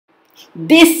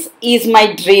This is my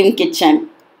dream kitchen.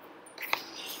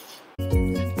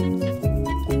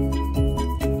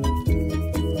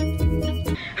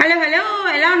 Hello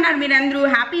ఎలా ఉన్నారు మీరందరూ?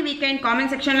 Happy weekend.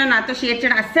 కామెంట్ సెక్షన్లో నాతో షేర్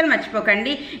చేయడం అస్సలు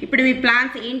మర్చిపోకండి. ఇప్పుడు మీ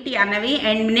ప్లాన్స్ ఏంటి అన్నవి.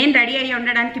 అండ్ నేను రెడీ అయ్యి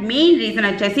ఉండడానికి మెయిన్ రీజన్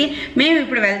వచ్చేసి మేము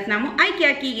ఇప్పుడు వెళ్తున్నాము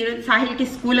ఐకియాకి. ఈరోజు సాహిల్కి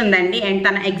స్కూల్ ఉందండి అండ్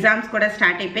తన ఎగ్జామ్స్ కూడా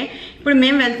స్టార్ట్ అయిపోయి ఇప్పుడు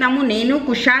మేము వెళ్తున్నాము. నేను,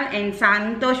 కుషాల్ అండ్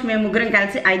సంతోష్ మేము ముగ్గురం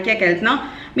కలిసి ఐకియాకి వెళ్తున్నాం.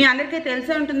 మీ అందరికీ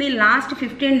తెలిసే ఉంటుంది, లాస్ట్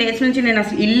 15 days నుంచి నేను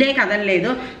అసలు ఇల్లే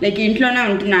కదలలేదు. లైక్ ఇంట్లోనే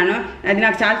ఉంటున్నాను. అది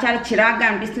నాకు చాలా చాలా చిరాగ్గా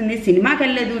అనిపిస్తుంది. సినిమాకి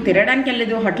వెళ్ళలేదు, తిరగడానికి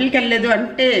వెళ్ళలేదు, హోటల్కి వెళ్ళలేదు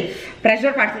అంటే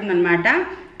ప్రెషర్ పడుతుంది అనమాట.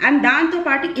 అండ్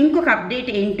దాంతోపాటు ఇంకొక అప్డేట్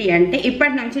ఏంటి అంటే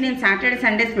ఇప్పటి నుంచి నేను సాటర్డే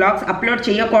సండేస్ వ్లాగ్స్ అప్లోడ్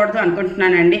చేయకూడదు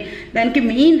అనుకుంటున్నానండి. దానికి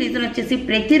మెయిన్ రీజన్ వచ్చేసి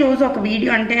ప్రతిరోజు ఒక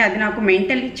వీడియో అంటే అది నాకు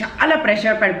మెంటల్లీ చాలా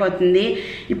ప్రెషర్ పడిపోతుంది.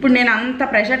 ఇప్పుడు నేను అంత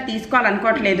ప్రెషర్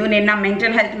తీసుకోవాలనుకోవట్లేదు. నేను నా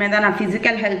మెంటల్ హెల్త్ మీద, నా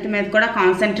ఫిజికల్ హెల్త్ మీద కూడా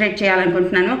కాన్సన్ట్రేట్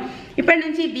చేయాలనుకుంటున్నాను. ఇప్పటి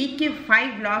నుంచి వీక్కి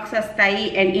 5 వ్లాగ్స్ వస్తాయి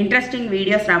అండ్ ఇంట్రెస్టింగ్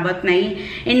వీడియోస్ రాబోతున్నాయి.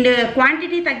 అండ్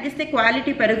క్వాంటిటీ తగ్గిస్తే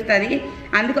క్వాలిటీ పెరుగుతుంది.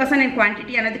 అందుకోసం నేను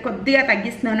క్వాంటిటీ అనేది కొద్దిగా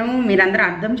తగ్గిస్తున్నాను. మీరందరూ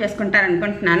అర్థం చేసుకుంటారు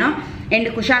అనుకుంటున్నాను. అండ్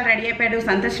కుషాల్ రెడీ అయిపోయాడు,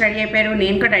 సంతోష్ రెడీ అయిపోయారు,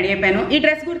 నేను కూడా రెడీ అయిపోయాను. ఈ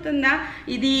డ్రెస్ గుర్తుందా?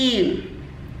 ఇది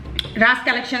రాస్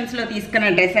కలెక్షన్స్లో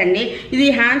తీసుకున్న డ్రెస్ అండి. ఇది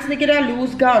హ్యాండ్స్ దగ్గర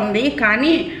లూజ్గా ఉంది,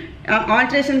 కానీ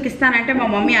ఆల్టరేషన్కి ఇస్తానంటే మా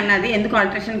మమ్మీ అన్నది, ఎందుకు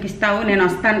ఆల్టరేషన్కి ఇస్తావు, నేను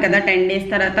వస్తాను కదా 10 days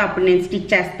తర్వాత అప్పుడు నేను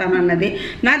స్టిచ్ చేస్తాను అన్నది.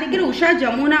 నా దగ్గర ఉషా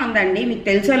జమునా ఉందండి, మీకు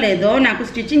తెలుసో లేదో. నాకు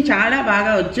స్టిచ్చింగ్ చాలా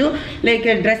బాగా వచ్చు. లైక్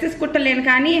డ్రెస్సెస్ కుట్టలేను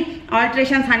కానీ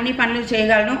ఆల్టరేషన్స్ అన్ని పనులు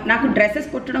చేయగలను. నాకు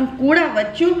డ్రెస్సెస్ కుట్టడం కూడా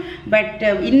వచ్చు, బట్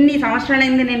ఇన్ని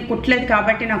సంవత్సరాలైంది నేను కుట్టలేదు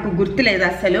కాబట్టి నాకు గుర్తులేదు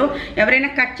అసలు.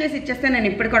 ఎవరైనా కట్ చేసి ఇచ్చేస్తే నేను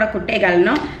ఇప్పుడు కూడా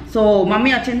కుట్టేయగలను. సో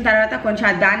మమ్మీ వచ్చిన తర్వాత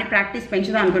కొంచెం దాని ప్రాక్టీస్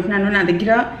పెంచుదాం అనుకుంటున్నాను. నా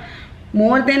దగ్గర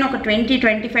మోర్ దెన్ ఒక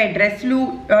 20-25 డ్రెస్లు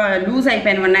లూజ్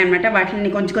అయిపోయినవి ఉన్నాయన్నమాట. వాటిని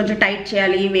కొంచెం కొంచెం టైట్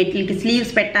చేయాలి, వీటికి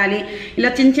స్లీవ్స్ పెట్టాలి, ఇలా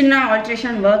చిన్న చిన్న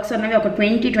ఆల్టరేషన్ వర్క్స్ ఉన్నవి ఒక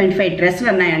 20-25 డ్రెస్లు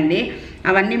ఉన్నాయండి.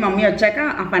 అవన్నీ మమ్మీ వచ్చాక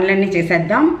ఆ పనులన్నీ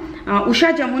చేసేద్దాం.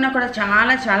 ఉషా జమునా కూడా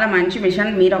చాలా చాలా మంచి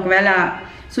మిషన్. మీరు ఒకవేళ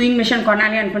సూయింగ్ మిషన్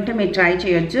కొనాలి అనుకుంటే మీరు ట్రై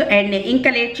చేయొచ్చు. అండ్ ఇంకా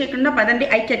లేట్ చేయకుండా పదండి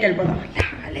ఐకియాకి వెళ్ళిపోదాం.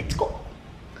 Let's go.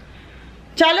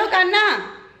 చలో కన్నా.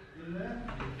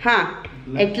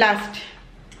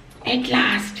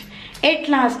 At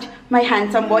last, my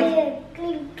handsome boy.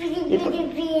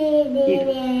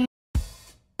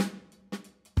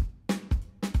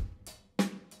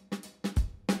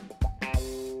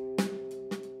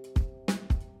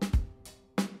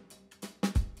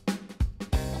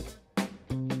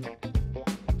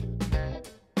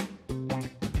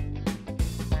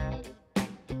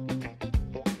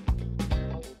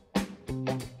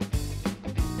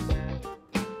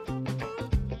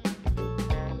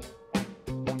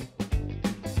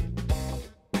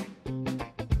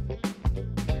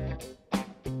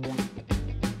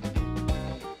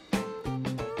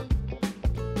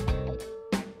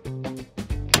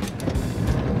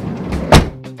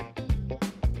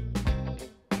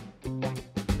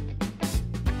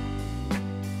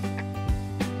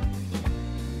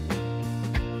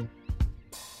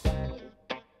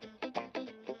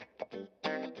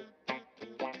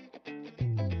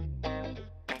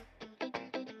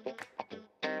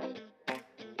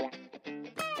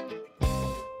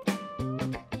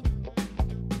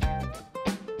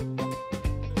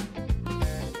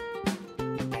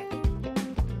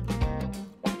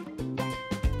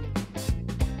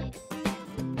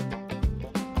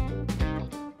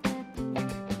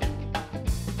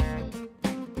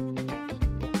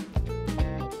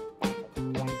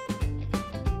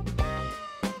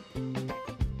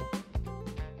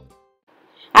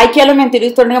 ఐకియాలో మేము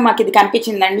తిరుగుతుండగా మాకు ఇది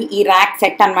కనిపించిందండి. ఈ ర్యాక్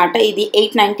సెట్ అనమాట. ఇది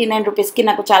 899 రూపీస్కి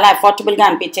నాకు చాలా అఫోర్డబుల్గా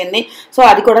అనిపించింది. సో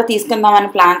అది కూడా తీసుకుందామని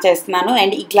ప్లాన్ చేస్తున్నాను.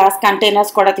 అండ్ ఈ గ్లాస్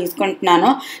కంటైనర్స్ కూడా తీసుకుంటున్నాను.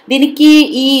 దీనికి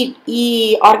ఈ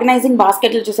ఆర్గనైజింగ్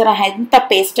బాస్కెట్లు చూసారా, ఎంత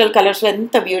పేస్టల్ కలర్స్లో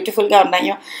ఎంత బ్యూటిఫుల్గా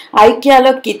ఉన్నాయో.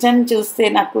 ఐకియాలో కిచెన్ చూస్తే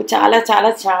నాకు చాలా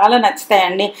చాలా చాలా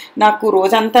నచ్చుతాయండి. నాకు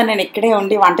రోజంతా నేను ఇక్కడే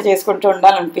ఉండి వంట చేసుకుంటూ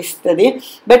ఉండాలనిపిస్తుంది.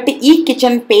 బట్ ఈ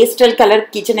కిచెన్ పేస్టల్ కలర్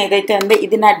కిచెన్ ఏదైతే ఉందో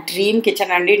ఇది నా డ్రీమ్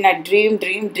కిచెన్ అండి. నా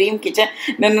డ్రీమ్ కిచెన్.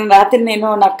 రాత్రి నేను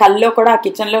నా కల్లో కూడా ఆ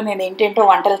కిచెన్లో నేను ఏంటేంటో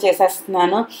వంటలు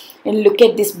చేసేస్తున్నాను. And look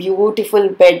at this beautiful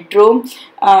bedroom.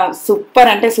 Super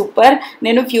అంటే సూపర్.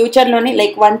 నేను ఫ్యూచర్లోని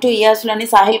లైక్ 1-2 yearsలోని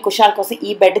సాహిల్ కుషాల్ కోసం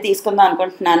ఈ బెడ్ తీసుకుందాం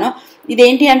అనుకుంటున్నాను.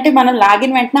 ఇదేంటి అంటే మనం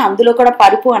లాగిన వెంటనే అందులో కూడా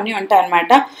పరుపు అన్నీ ఉంటాయి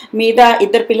అన్నమాట. మీద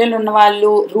 2 పిల్లలు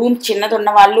ఉన్నవాళ్ళు, రూమ్ చిన్నది ఉన్న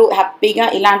వాళ్ళు హ్యాపీగా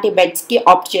ఇలాంటి బెడ్స్కి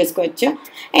ఆప్ట్ చేసుకోవచ్చు.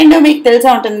 అండ్ మీకు తెలిసే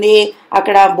ఉంటుంది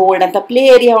అక్కడ బోల్డ్ అంత ప్లే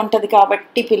ఏరియా ఉంటుంది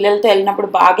కాబట్టి పిల్లలతో వెళ్ళినప్పుడు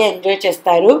బాగా ఎంజాయ్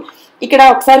చేస్తారు. ఇక్కడ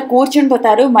ఒకసారి కూర్చుని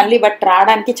పోతారు, మళ్ళీ బట్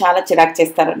రావడానికి చాలా చిరాకు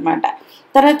చేస్తారు అనమాట.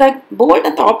 తర్వాత బోల్డ్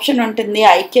అంత ఆప్షన్ ఉంటుంది.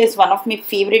 IKEA is one of my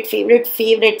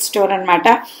favourite store అనమాట.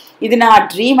 ఇది నా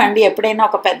డ్రీమ్ అండి. ఎప్పుడైనా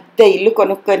ఒక పెద్ద ఇల్లు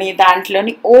కొనుక్కొని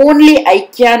దాంట్లోని ఓన్లీ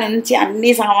ఐకియా నుంచి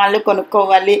అన్ని సామాన్లు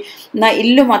కొనుక్కోవాలి, నా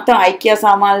ఇల్లు మొత్తం ఐకియా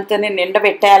సామాన్లతోనే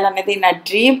నిండబెట్టేయాలనేది నా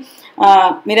డ్రీమ్.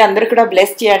 మీరు అందరూ కూడా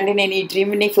బ్లెస్ చేయండి, నేను ఈ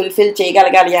డ్రీమ్ని ఫుల్ఫిల్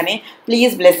చేయగలగాలి అని.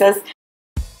 Please bless us.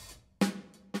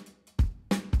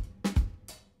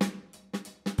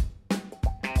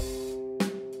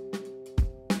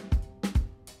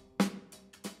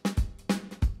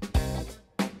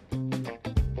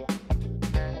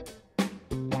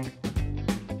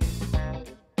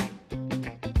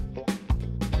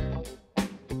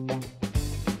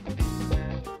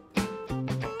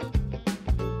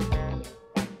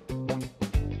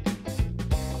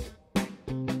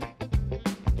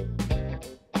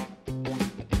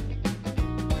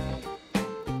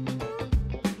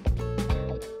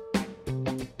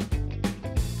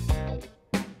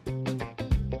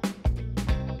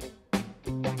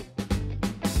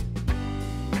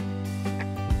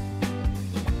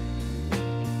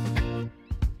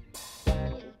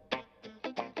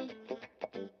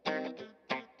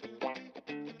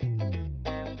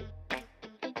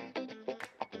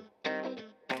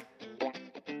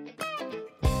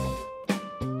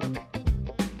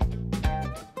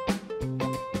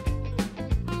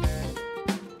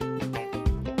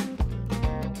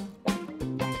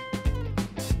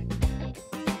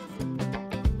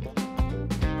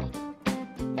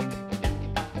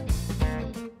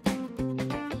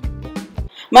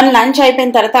 మన లంచ్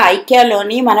అయిపోయిన తర్వాత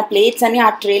ఐకియాలోని మన ప్లేట్స్ అని ఆ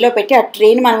ట్రేలో పెట్టి ఆ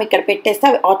ట్రేని మనం ఇక్కడ పెట్టేస్తే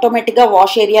అవి ఆటోమేటిక్గా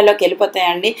వాష్ ఏరియాలోకి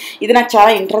వెళ్ళిపోతాయండి. ఇది నాకు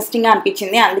చాలా ఇంట్రెస్టింగ్గా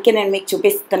అనిపించింది, అందుకే నేను మీకు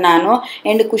చూపిస్తున్నాను.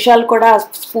 అండ్ కుషాల్ కూడా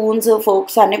స్పూన్స్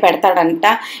ఫోక్స్ అన్నీ పెడతాడంట.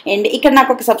 అండ్ ఇక్కడ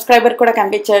నాకు ఒక సబ్స్క్రైబర్ కూడా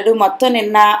కనిపించాడు. మొత్తం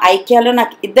నిన్న ఐకియాలో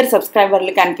నాకు 2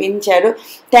 సబ్స్క్రైబర్లు కనిపించారు.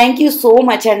 థ్యాంక్ యూ సో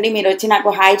మచ్ అండి, మీరు వచ్చి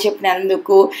నాకు హాయ్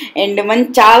చెప్పినందుకు. అండ్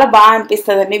చాలా బాగా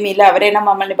అనిపిస్తుందండి మీలో ఎవరైనా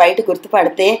మమ్మల్ని బయట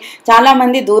గుర్తుపడితే.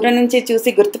 చాలామంది దూరం నుంచి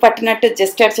చూసి గుర్తుపట్టినట్టు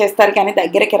జస్ట్ చేస్తారు కానీ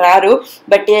దగ్గరికి రారు.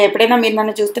 బట్ ఎప్పుడైనా మీరు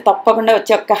నన్ను చూస్తే తప్పకుండా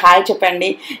వచ్చి ఒక్క హాయ్ చెప్పండి.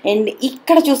 అండ్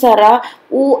ఇక్కడ చూసారా,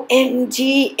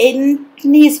 ఓఎంజీ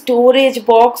ఎన్ని స్టోరేజ్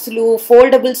బాక్సులు,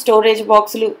 ఫోల్డబుల్ స్టోరేజ్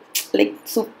బాక్సులు, లైక్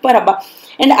సూపర్ అబ్బా.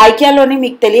 అండ్ ఐకియాలోని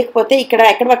మీకు తెలియకపోతే ఇక్కడ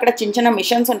ఎక్కడక్కడ చిన్న చిన్న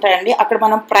మిషన్స్ ఉంటాయండి, అక్కడ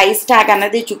మనం ప్రైస్ ట్యాగ్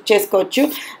అనేది చెక్ చేసుకోవచ్చు.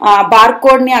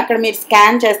 బార్కోడ్ని అక్కడ మీరు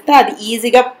స్కాన్ చేస్తే అది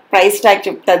ఈజీగా ప్రైస్ ట్యాగ్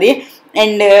చెప్తుంది.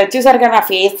 అండ్ చూసారు కదా నా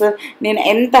ఫేస్, నేను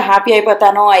ఎంత హ్యాపీ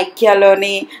అయిపోతానో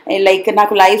ఐకియాలోని. లైక్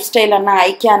నాకు లైఫ్ స్టైల్ అన్న,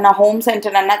 ఐకియా అన్న, హోమ్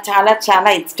సెంటర్ అన్న చాలా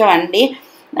చాలా ఇష్టం అండి.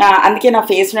 అందుకే నా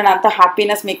ఫేస్లో అంత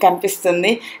హ్యాపీనెస్ మీకు కనిపిస్తుంది.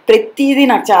 ప్రతిదీ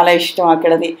నాకు చాలా ఇష్టం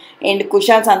అక్కడది. అండ్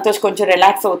కుషాల్ సంతోష్ కొంచెం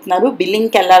రిలాక్స్ అవుతున్నారు.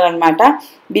 బిల్లింగ్కి వెళ్ళాలన్నమాట.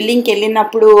 బిల్లింగ్కి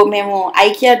వెళ్ళినప్పుడు మేము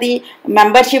ఐకియాది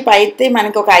మెంబర్షిప్ అయితే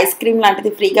మనకి ఒక ఐస్ క్రీమ్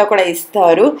లాంటిది ఫ్రీగా కూడా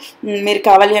ఇస్తారు. మీరు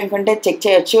కావాలి అనుకుంటే చెక్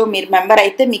చేయొచ్చు. మీరు మెంబర్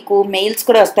అయితే మీకు మెయిల్స్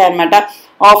కూడా వస్తాయన్నమాట.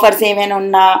 ఆఫర్స్ ఏమైనా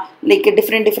ఉన్నా, లైక్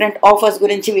డిఫరెంట్ ఆఫర్స్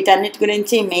గురించి, వీటన్నిటి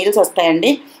గురించి మెయిల్స్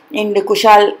వస్తాయండి. అండ్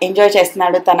కుషాల్ ఎంజాయ్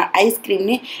చేస్తున్నాడు తన ఐస్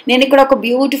క్రీమ్ని. నేను ఇక్కడ ఒక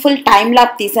beautiful time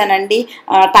lab తీసానండి.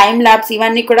 Time labs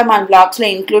ఇవన్నీ కూడా మన బ్లాగ్స్లో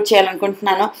ఇంక్లూడ్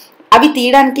చేయాలనుకుంటున్నాను. అవి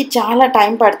తీయడానికి చాలా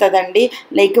టైం పడుతుందండి.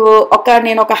 లైక్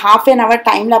నేను ఒక half an hour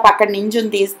time lab అక్కడ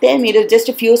నించుని తీస్తే మీరు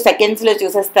జస్ట్ ఫ్యూ సెకండ్స్లో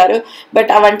చూసేస్తారు.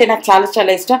 బట్ అవంటే నాకు చాలా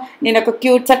చాలా ఇష్టం. నేను ఒక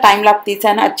క్యూట్సా టైం ల్యాబ్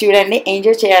తీసాను, అది చూడండి,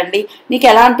 ఎంజాయ్ చేయండి. మీకు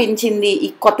ఎలా అనిపించింది ఈ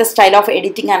కొత్త స్టైల్ ఆఫ్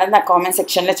ఎడిటింగ్ అనేది నాకు కామెంట్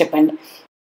సెక్షన్లో చెప్పండి.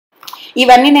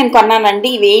 ఇవన్నీ నేను కొన్నానండి.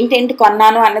 ఇవి ఏంటేంటి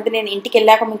కొన్నాను అన్నది నేను ఇంటికి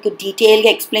వెళ్ళాక మీకు డీటెయిల్గా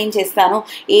ఎక్స్ప్లెయిన్ చేస్తాను.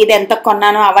 ఏది ఎంత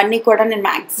కొన్నానో అవన్నీ కూడా నేను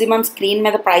మ్యాక్సిమం స్క్రీన్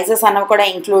మీద ప్రైజెస్ అన్నవి కూడా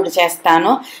ఇంక్లూడ్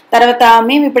చేస్తాను. తర్వాత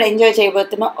మేము ఇప్పుడు ఎంజాయ్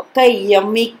చేయబోతున్నాం ఒక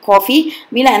యమ్మీ కాఫీ.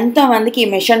 వీళ్ళు ఎంతోమందికి ఈ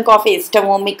మిషన్ కాఫీ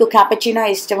ఇష్టమో, మీకు క్యాపచినో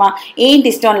ఇష్టమా, ఏంటి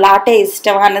ఇష్టం, లాటే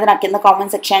ఇష్టమా అన్నది నాకు కింద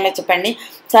కామెంట్ సెక్షన్లో చెప్పండి.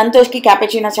 సంతోష్కి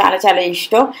క్యాపచినో చాలా చాలా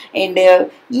ఇష్టం. అండ్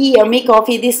ఈ యమ్మీ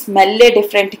కాఫీది స్మెల్లే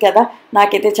డిఫరెంట్ కదా,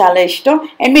 నాకైతే చాలా ఇష్టం.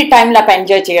 అండ్ మీ టైంలో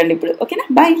ఎంజాయ్ చేయండి ఇప్పుడు. ఓకేనా,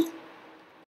 bye.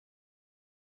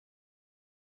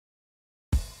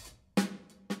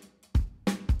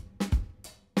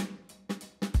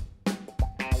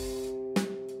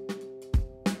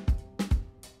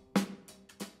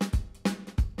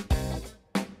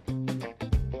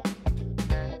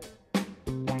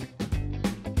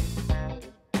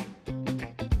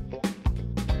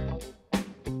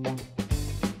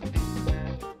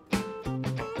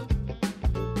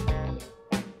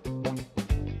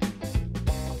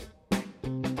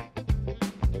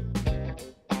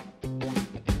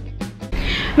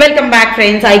 Welcome back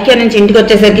friends. IKEA నుంచి ఇంటికి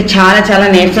వచ్చేసరికి చాలా చాలా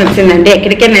నీరసం వచ్చిందండి.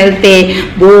 ఎక్కడికైనా వెళ్తే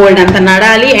బోల్డ్ అంత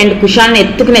నడాలి అండ్ కుషాల్ని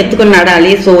ఎత్తుకుని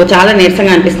నడాలి. సో చాలా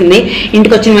నీరసంగా అనిపిస్తుంది.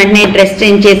 ఇంటికి వచ్చిన వెంటనే డ్రెస్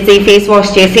చేంజ్ చేసి ఫేస్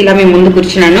వాష్ చేసి ఇలా మేము ముందు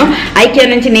కూర్చున్నాను. ఐకియా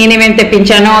నుంచి నేనేమేమి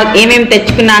తెప్పించానో, ఏమేమి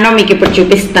తెచ్చుకున్నానో మీకు ఇప్పుడు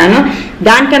చూపిస్తాను.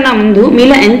 దానికన్నా ముందు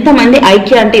మీలో ఎంతమంది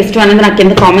ఐకియా అంటే ఇష్టం అనేది నాకు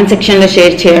కింద కామెంట్ సెక్షన్లో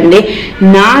షేర్ చేయండి.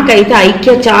 నాకైతే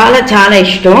ఐకియా చాలా చాలా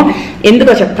ఇష్టం.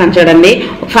 ఎందుకో చెప్తాను చూడండి.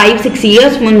 5-6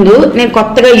 years ముందు నేను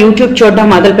కొత్తగా యూట్యూబ్ చూడడం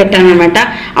మొదలు పెట్టాను అనమాట.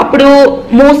 అప్పుడు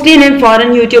మోస్ట్లీ నేను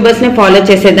ఫారెన్ యూట్యూబర్స్ని ఫాలో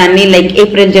చేసేదాన్ని. Like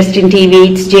April Justin TV,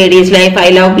 it's జేడీస్ life, I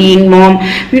love being ma'am,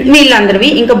 వీళ్ళందరివి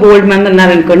ఇంకా బోల్డ్ మంది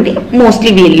ఉన్నారనుకోండి.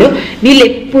 మోస్ట్లీ వీళ్ళు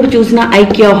ఎప్పుడు చూసినా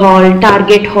IKEA hall,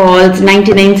 target halls,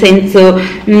 99 cents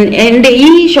and ఈ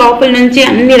షాపుల నుంచి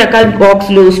అన్ని రకాల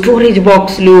బాక్సులు, స్టోరేజ్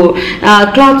బాక్సులు,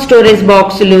 క్లాత్ స్టోరేజ్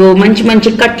బాక్సులు, మంచి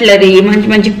మంచి కట్లరీ, మంచి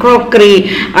మంచి క్రాకరీ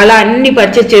అలా అన్ని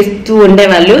పర్చేస్ చేస్తూ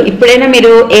ఉండేవాళ్ళు. ఇప్పుడైనా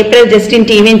మీరు ఏప్రిల్ జస్టిన్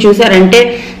టీవీని చూసారంటే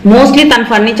మోస్ట్లీ తన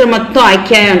ఫర్నిచర్ మొత్తం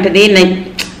ఐకియా ఉంటుంది. Like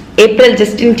April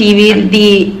Justin TV the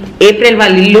April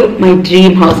వాళ్ళ ఇల్లు మై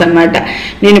డ్రీమ్ హౌస్ అనమాట.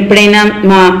 నేను ఎప్పుడైనా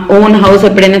మా ఓన్ హౌస్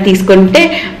ఎప్పుడైనా తీసుకుంటే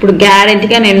ఇప్పుడు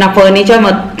గ్యారెంటీగా నేను నా ఫర్నిచర్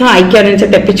మొత్తం ఐకియా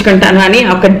నుంచి తెప్పించుకుంటాను అని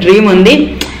ఒక డ్రీమ్ ఉంది.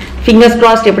 ఫింగర్స్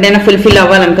క్రాస్డ్ ఎప్పుడైనా ఫుల్ఫిల్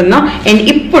అవ్వాలనుకుందాం. అండ్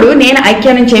ఇప్పుడు నేను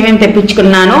ఐకియా నుంచి ఏమేమి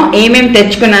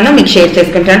తెచ్చుకున్నానో మీకు షేర్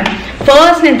చేసుకుంటాను.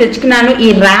 ఫస్ట్ నేను తెచ్చుకున్నాను ఈ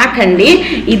ర్యాక్ అండి.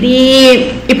 ఇది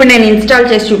ఇప్పుడు నేను ఇన్స్టాల్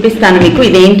చేసి చూపిస్తాను మీకు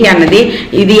ఇదేంటి అన్నది.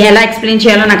 ఇది ఎలా ఎక్స్ప్లెయిన్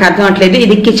చేయాలో నాకు అర్థం అవట్లేదు.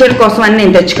 ఇది కిచెన్ కోసం అని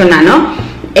నేను తెచ్చుకున్నాను.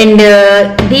 అండ్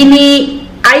దీని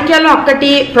ఐకియాలో ఒక్కటి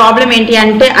ప్రాబ్లం ఏంటి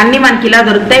అంటే అన్ని మనకి ఇలా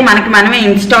దొరుకుతాయి, మనమే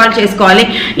ఇన్స్టాల్ చేసుకోవాలి.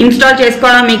 ఇన్స్టాల్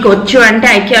చేసుకోవడం మీకు వచ్చు అంటే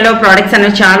ఐకియాలో ప్రోడక్ట్స్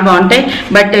అనేవి చాలా బాగుంటాయి.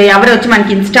 బట్ ఎవరు వచ్చి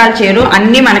మనకి ఇన్స్టాల్ చేయరు,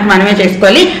 అన్ని మనమే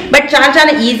చేసుకోవాలి. బట్ చాలా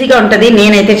చాలా ఈజీగా ఉంటుంది.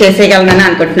 నేనైతే చేసేయగలనని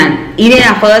అనుకుంటున్నాను. ఇది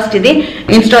నా ఫస్ట్ ఇది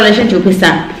ఇన్స్టాలేషన్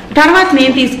చూపిస్తాను. తర్వాత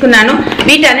నేను తీసుకున్నాను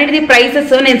వీటన్నిటిది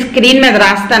ప్రైసెస్ నేను స్క్రీన్ మీద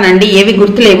రాస్తానండి, ఏవి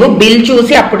గుర్తులేవు. బిల్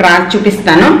చూసి అప్పుడు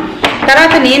చూపిస్తాను.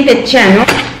 తర్వాత నేను తెచ్చాను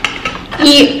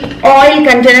ఈ ఆయిల్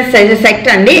కంటైనర్స్ సెట్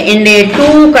అండి. అండ్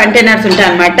 2 కంటైనర్స్ ఉంటాయి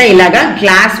అనమాట, ఇలాగా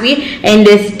గ్లాస్వి. అండ్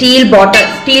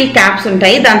స్టీల్ క్యాప్స్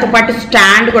ఉంటాయి, దాంతోపాటు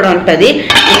స్టాండ్ కూడా ఉంటుంది.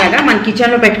 ఇలాగా మన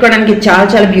కిచెన్లో పెట్టుకోవడానికి చాలా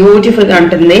చాలా బ్యూటిఫుల్గా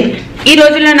ఉంటుంది. ఈ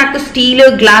రోజుల్లో నాకు స్టీల్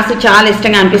గ్లాస్ చాలా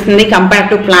ఇష్టంగా అనిపిస్తుంది కంపేర్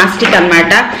టు ప్లాస్టిక్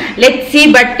అనమాట. Let's see.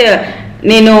 బట్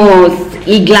నేను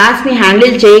ఈ గ్లాస్ని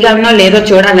హ్యాండిల్ చేయగలనో లేదో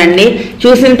చూడాలండి.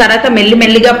 చూసిన తర్వాత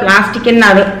మెల్లిమెల్లిగా ప్లాస్టిక్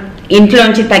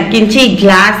ఇంట్లోంచి తగ్గించి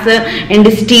గ్లాస్ అండ్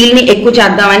స్టీల్ని ఎక్కువ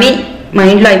చేద్దామని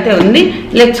మైండ్లో అయితే ఉంది.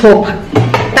 Let's hope.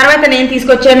 తర్వాత నేను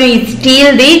తీసుకొచ్చాను ఈ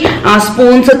స్టీల్ది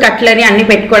స్పూన్స్, కట్లరీ అన్ని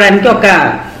పెట్టుకోవడానికి ఒక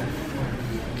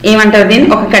ఏమంటారు దీన్ని,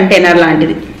 ఒక కంటైనర్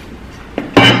లాంటిది.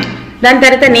 దాని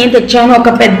తర్వాత నేను తెచ్చాను ఒక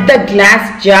పెద్ద గ్లాస్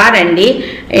జార్ అండి.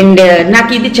 అండ్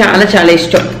నాకు ఇది చాలా చాలా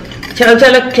ఇష్టం, చాలా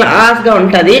చాలా క్లాస్గా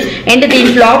ఉంటుంది. అండ్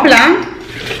దీని లోపల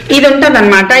ఇది ఉంటుంది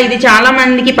అనమాట. ఇది చాలా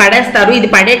మందికి పడేస్తారు, ఇది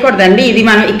పడేయకూడదండి. ఇది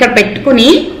మనం ఇక్కడ పెట్టుకుని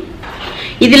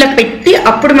ఇది ఇలా పెట్టి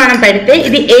అప్పుడు మనం పెడితే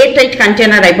ఇది ఎయిర్ టైట్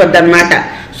కంటైనర్ అయిపోద్ది అనమాట.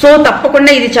 సో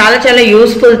తప్పకుండా ఇది చాలా చాలా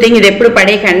యూస్ఫుల్ థింగ్. ఇది ఎప్పుడు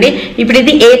పడేయకండి. ఇప్పుడు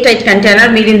ఇది ఎయిర్ టైట్ కంటైనర్.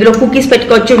 మీరు ఇందులో కుకీస్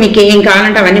పెట్టుకోవచ్చు, మీకు ఏం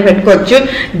కావాలంటే అవన్నీ పెట్టుకోవచ్చు.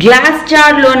 గ్లాస్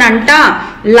జార్లోనంట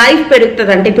లైఫ్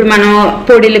పెరుగుతుంది. అంటే ఇప్పుడు మనం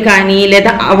పొడిలు కానీ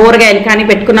లేదా ఊరగాయలు కానీ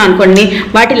పెట్టుకున్నాం అనుకోండి,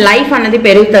 వాటి లైఫ్ అన్నది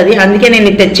పెరుగుతుంది. అందుకే నేను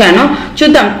ఇది తెచ్చాను.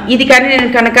 చూద్దాం, ఇది కానీ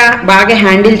నేను కనుక బాగా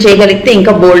హ్యాండిల్ చేయగలిగితే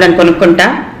ఇంకా బోల్డ్ అని కొనుక్కుంటా.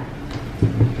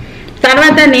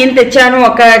 తర్వాత నేను తెచ్చాను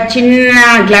ఒక చిన్న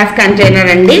గ్లాస్ కంటైనర్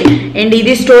అండి. అండ్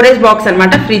ఇది స్టోరేజ్ బాక్స్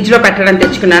అనమాట, ఫ్రిడ్జ్లో పెట్టడం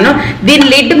తెచ్చుకున్నాను. దీని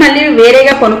లిడ్ మళ్ళీ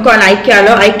వేరేగా కొనుక్కోవాలి.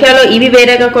 ఐకియాలో ఇవి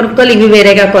వేరేగా కొనుక్కోవాలి, ఇవి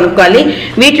వేరేగా కొనుక్కోవాలి.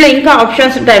 వీటిలో ఇంకా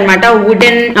ఆప్షన్స్ ఉంటాయి అనమాట.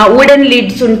 వుడెన్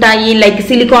లిడ్స్ ఉంటాయి, లైక్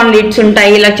సిలికాన్ లిడ్స్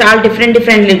ఉంటాయి, ఇలా చాలా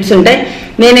డిఫరెంట్ లిడ్స్ ఉంటాయి.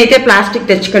 నేనైతే ప్లాస్టిక్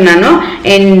తెచ్చుకున్నాను.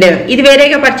 అండ్ ఇది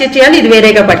వేరేగా పర్చేజ్ చేయాలి, ఇది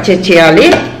వేరేగా పర్చేజ్ చేయాలి.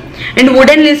 అండ్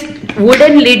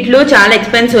వుడెన్ లిడ్లు చాలా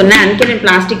ఎక్స్పెన్సివ్ ఉన్నాయి, అందుకే నేను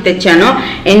ప్లాస్టిక్ తెచ్చాను.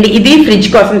 అండ్ ఇది ఫ్రిడ్జ్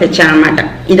కోసం తెచ్చాను అనమాట,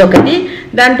 ఇది ఒకటి.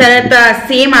 దాని తర్వాత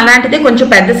సేమ్ అలాంటిదే కొంచెం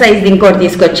పెద్ద సైజ్ ఇంకోటి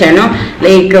తీసుకొచ్చాను.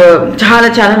 లైక్ చాలా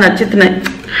చాలా నచ్చుతున్నాయి.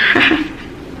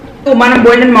 మనం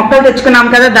బోల్డెన్ మొక్కలు తెచ్చుకున్నాం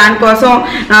కదా, దానికోసం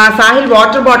సాహిల్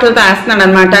వాటర్ బాటిల్తో వేస్తున్నాడు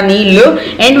అనమాట నీళ్లు.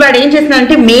 అండ్ వాడు ఏం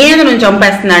చేస్తున్నాడంటే మీద నుంచి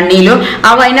చంపేస్తున్నాడు నీళ్లు.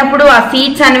 అవి అయినప్పుడు ఆ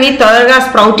సీడ్స్ అనేవి త్వరగా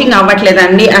స్ప్రౌటింగ్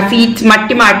అవ్వట్లేదండి. ఆ సీడ్స్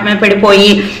మట్టి మీద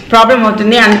పడిపోయి ప్రాబ్లం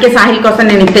అవుతుంది. అందుకే సాహిల్ కోసం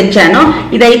నేను ఇది తెచ్చాను.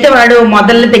 ఇదైతే వాడు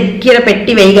మొదళ్ళ దగ్గర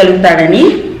పెట్టి వేయగలుగుతాడని.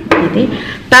 ఇది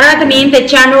తర్వాత నేను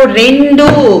తెచ్చాను 2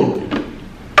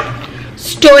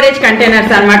 స్టోరేజ్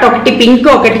కంటైనర్స్ అనమాట. ఒకటి పింక్,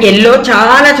 ఒకటి ఎల్లో.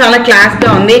 చాలా చాలా క్లాస్గా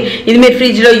ఉంది. ఇది మీరు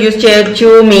ఫ్రిడ్జ్లో యూజ్ చేయొచ్చు,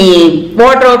 మీ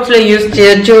వార్డ్రోబ్స్లో యూజ్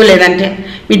చేయొచ్చు, లేదంటే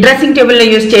మీ డ్రెస్సింగ్ టేబుల్లో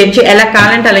యూజ్ చేయొచ్చు, ఎలా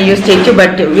కావాలంటే అలా యూజ్ చేయొచ్చు.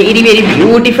 But very very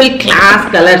beautiful class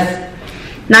colours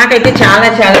నాకైతే చాలా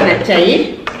చాలా నచ్చాయి.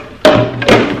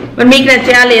 మీకు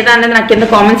నచ్చాయా లేదా అన్నది నాకు కింద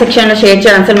కామెంట్ సెక్షన్లో షేర్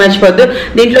చేయడం అసలు మర్చిపోద్దు.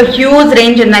 దీంట్లో హ్యూజ్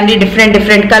రేంజ్ ఉందండి,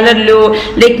 డిఫరెంట్ కలర్లు.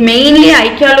 లైక్ మెయిన్లీ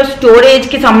ఐకియాలో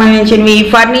స్టోరేజ్కి సంబంధించినవి,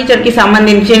 ఫర్నిచర్కి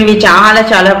సంబంధించినవి చాలా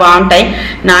చాలా బాగుంటాయి.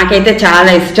 నాకైతే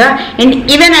చాలా ఇష్టం. అండ్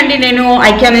ఈవెన్ అండి నేను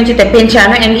ఐకియా నుంచి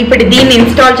తెప్పించాను. అండ్ ఇప్పుడు దీన్ని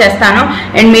ఇన్స్టాల్ చేస్తాను.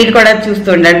 అండ్ మీరు కూడా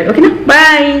చూస్తుండండి. ఓకేనా,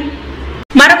 బాయ్.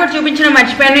 మరొకటి చూపించడం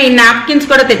మర్చిపోయాను, ఈ నాప్కిన్స్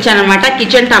కూడా తెచ్చాను అనమాట,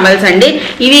 కిచెన్ టవల్స్ అండి.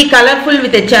 ఇవి కలర్ఫుల్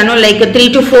తెచ్చాను, లైక్ 3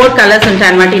 to 4 కలర్స్ ఉంటాయి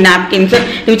అనమాట ఈ నాప్కిన్స్.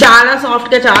 ఇవి చాలా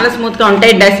సాఫ్ట్ గా చాలా స్మూత్ గా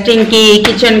ఉంటాయి, డస్టింగ్ కి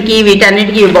కిచెన్ కి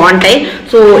వీటన్నిటికి ఇవి బాగుంటాయి.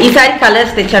 సో ఈసారి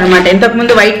కలర్స్ తెచ్చాను అనమాట. ఇంతకు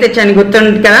ముందు వైట్ తెచ్చాను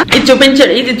గుర్తుంది కదా.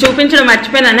 ఇది చూపించడం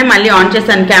మర్చిపోయానే, మళ్ళీ ఆన్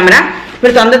చేశాను కెమెరా.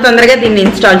 ఇప్పుడు తొందరగా దీన్ని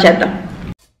ఇన్స్టాల్ చేద్దాం.